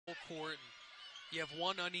court. You have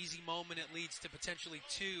one uneasy moment, it leads to potentially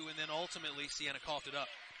two, and then ultimately Siena coughed it up.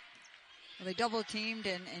 Well, they double teamed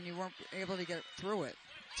and you weren't able to get through it.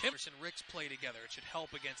 Timbers and Ricks play together. It should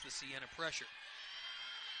help against the Siena pressure.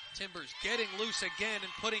 Timbers getting loose again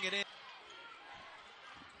and putting it in.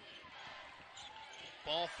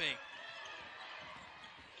 Ball fake.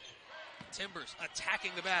 Timbers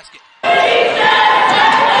attacking the basket.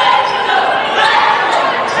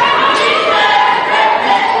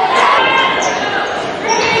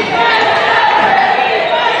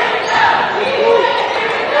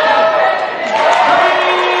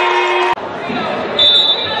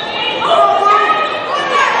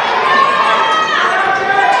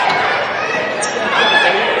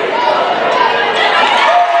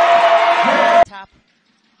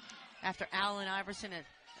 After Allen Iverson at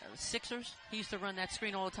Sixers, he used to run that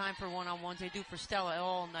screen all the time for one-on-ones. They do for Stella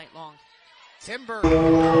all night long. Timber. With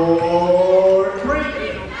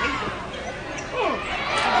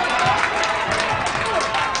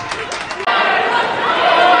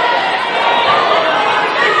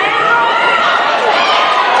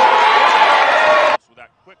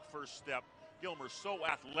that quick first step, Gilmer's so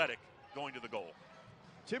athletic going to the goal.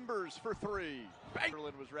 Timbers for three.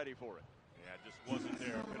 Chamberlain was ready for it. Yeah, it just wasn't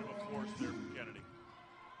there. A bit of a force there from Kennedy.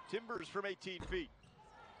 Timbers from 18 feet.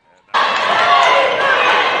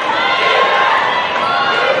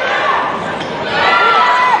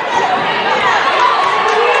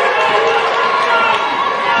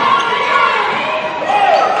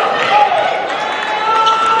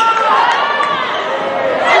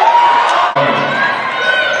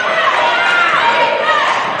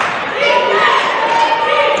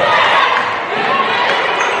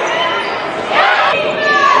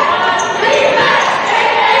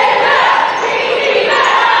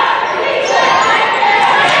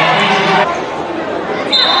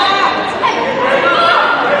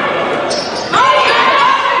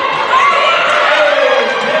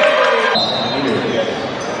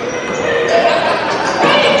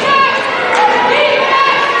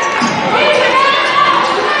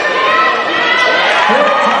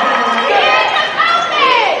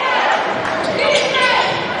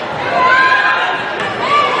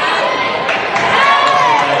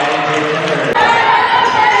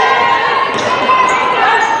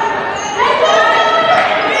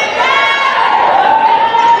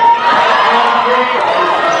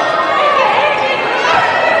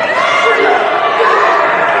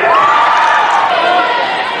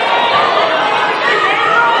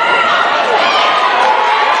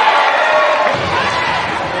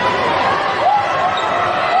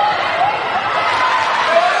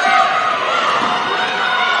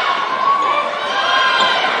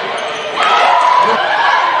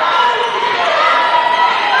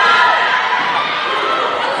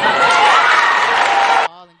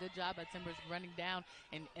 By Timbers running down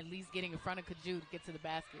and at least getting in front of Kaju to get to the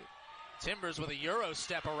basket. Timbers with a Euro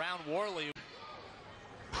step around Worley.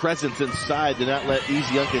 Presence inside did not let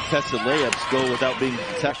easy uncontested layups go without being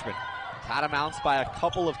detected. Catamounts by a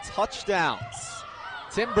couple of touchdowns.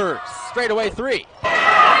 Timbers straight away three.